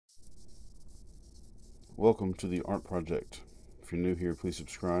Welcome to the art project. If you're new here, please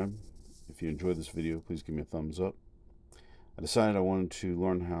subscribe. If you enjoyed this video, please give me a thumbs up. I decided I wanted to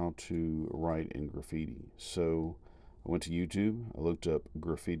learn how to write in graffiti. So I went to YouTube, I looked up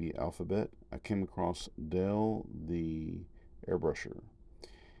graffiti alphabet. I came across Dale the Airbrusher.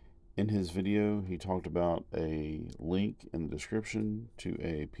 In his video, he talked about a link in the description to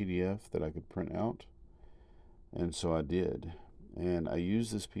a PDF that I could print out. And so I did. And I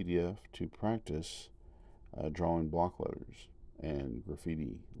used this PDF to practice drawing block letters and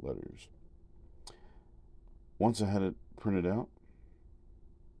graffiti letters. Once I had it printed out,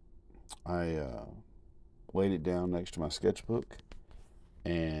 I laid it down next to my sketchbook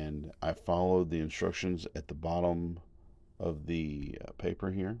and I followed the instructions at the bottom of the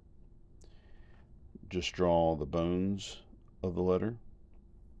paper here. Just draw the bones of the letter,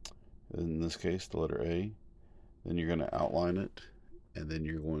 in this case the letter A. Then you're going to outline it, and then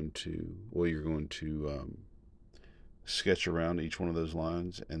you're going to sketch around each one of those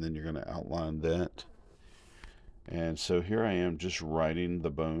lines, and then you're going to outline that. And so here I am just writing the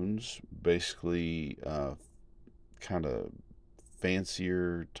bones, basically kind of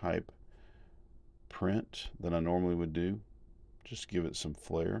fancier type print than I normally would do, just to give it some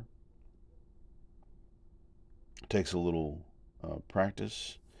flair. It takes a little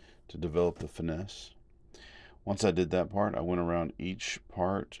practice to develop the finesse. Once I did that part, I went around each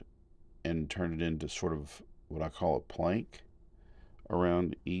part and turned it into sort of what I call a plank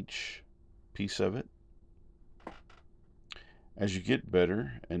around each piece of it. As you get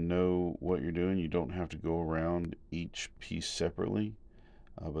better and know what you're doing, you don't have to go around each piece separately,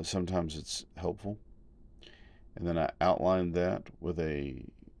 but sometimes it's helpful. And then I outlined that with a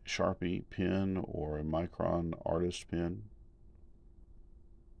Sharpie pen or a Micron artist pen.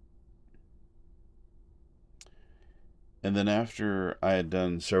 And then after I had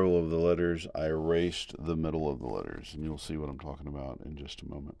done several of the letters, I erased the middle of the letters, and you'll see what I'm talking about in just a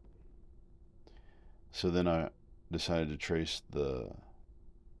moment. So then I decided to trace the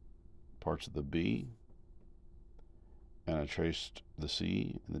parts of the B, and I traced the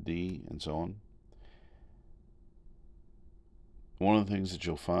C and the D and so on. One of the things that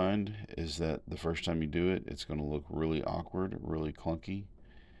you'll find is that the first time you do it, it's going to look really awkward, really clunky.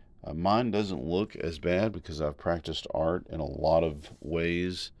 Mine doesn't look as bad because I've practiced art in a lot of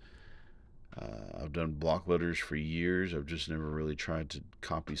ways. I've done block letters for years. I've just never really tried to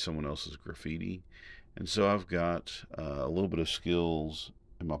copy someone else's graffiti. And so I've got a little bit of skills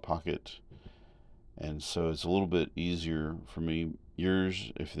in my pocket. And so it's a little bit easier for me.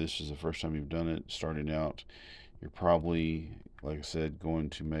 Yours, if this is the first time you've done it, starting out, you're probably, like I said, going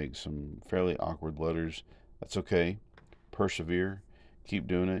to make some fairly awkward letters. That's okay. Persevere. Keep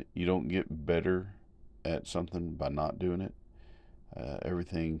doing it. You don't get better at something by not doing it.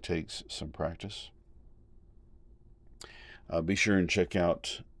 Everything takes some practice. Be sure and check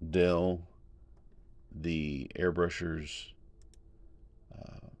out Dale the Airbrusher's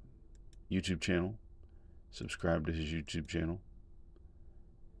YouTube channel. Subscribe to his YouTube channel.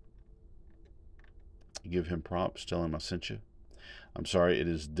 Give him props. Tell him I sent you. I'm sorry, it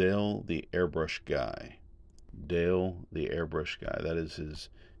is Dale the Airbrush Guy. Dale the Airbrush Guy. That is his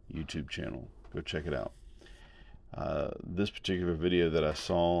YouTube channel. Go check it out. This particular video that I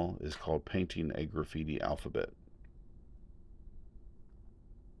saw is called Painting a Graffiti Alphabet.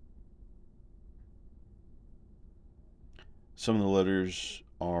 Some of the letters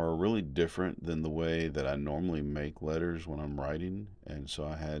are really different than the way that I normally make letters when I'm writing, and so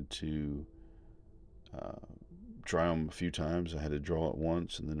I had to try them a few times. I had to draw it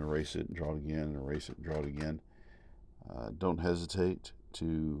once and then erase it and draw it again and erase it and draw it again. Don't hesitate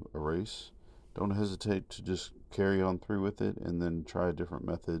to erase. Don't hesitate to just carry on through with it and then try a different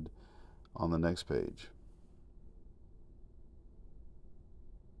method on the next page.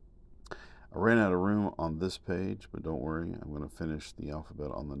 I ran out of room on this page, but don't worry, I'm going to finish the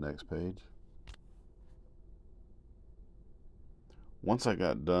alphabet on the next page. Once I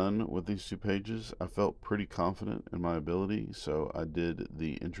got done with these two pages, I felt pretty confident in my ability, so I did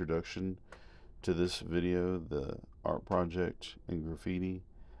the introduction to this video, the art project in graffiti,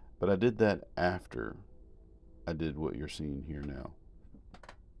 but I did that after I did what you're seeing here now.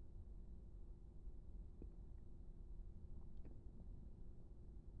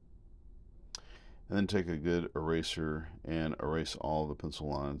 And then take a good eraser and erase all the pencil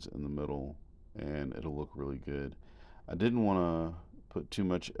lines in the middle, and it'll look really good. I didn't want to put too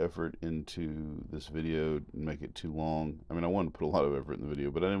much effort into this video and make it too long. I mean, I wanted to put a lot of effort in the video,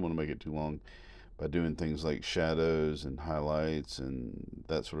 but I didn't want to make it too long by doing things like shadows and highlights and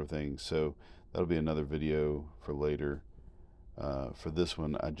that sort of thing. So that'll be another video for later. For this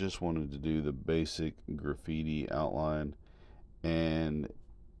one, I just wanted to do the basic graffiti outline, and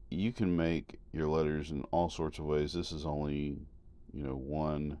you can make your letters in all sorts of ways. This is only,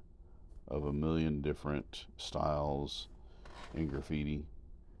 one of a million different styles in graffiti.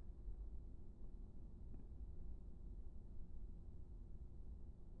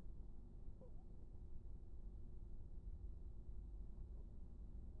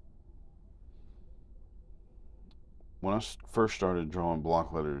 When I first started drawing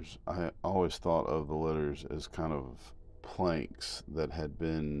block letters, I always thought of the letters as kind of planks that had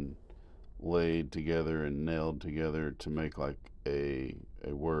been laid together and nailed together to make like a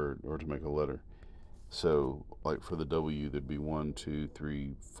word or to make a letter. So, like for the W, there'd be one, two,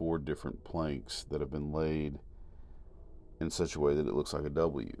 three, four different planks that have been laid in such a way that it looks like a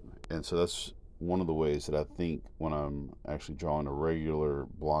W. And so that's one of the ways that I think when I'm actually drawing a regular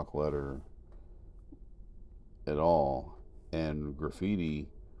block letter at all. And graffiti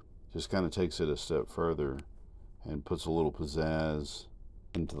just kind of takes it a step further and puts a little pizzazz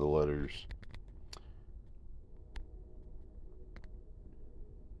into the letters.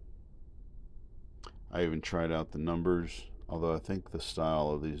 I even tried out the numbers, although I think the style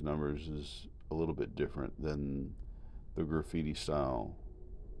of these numbers is a little bit different than the graffiti style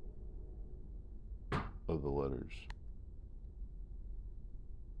of the letters.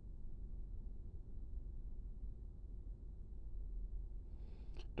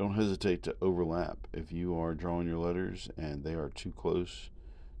 Don't hesitate to overlap. If you are drawing your letters and they are too close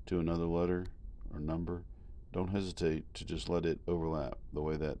to another letter or number, don't hesitate to just let it overlap the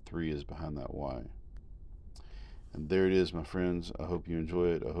way that 3 is behind that Y. And there it is, my friends. I hope you enjoy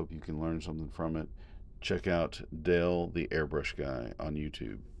it. I hope you can learn something from it. Check out Dale the Airbrush Guy on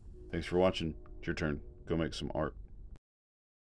YouTube. Thanks for watching. It's your turn. Go make some art.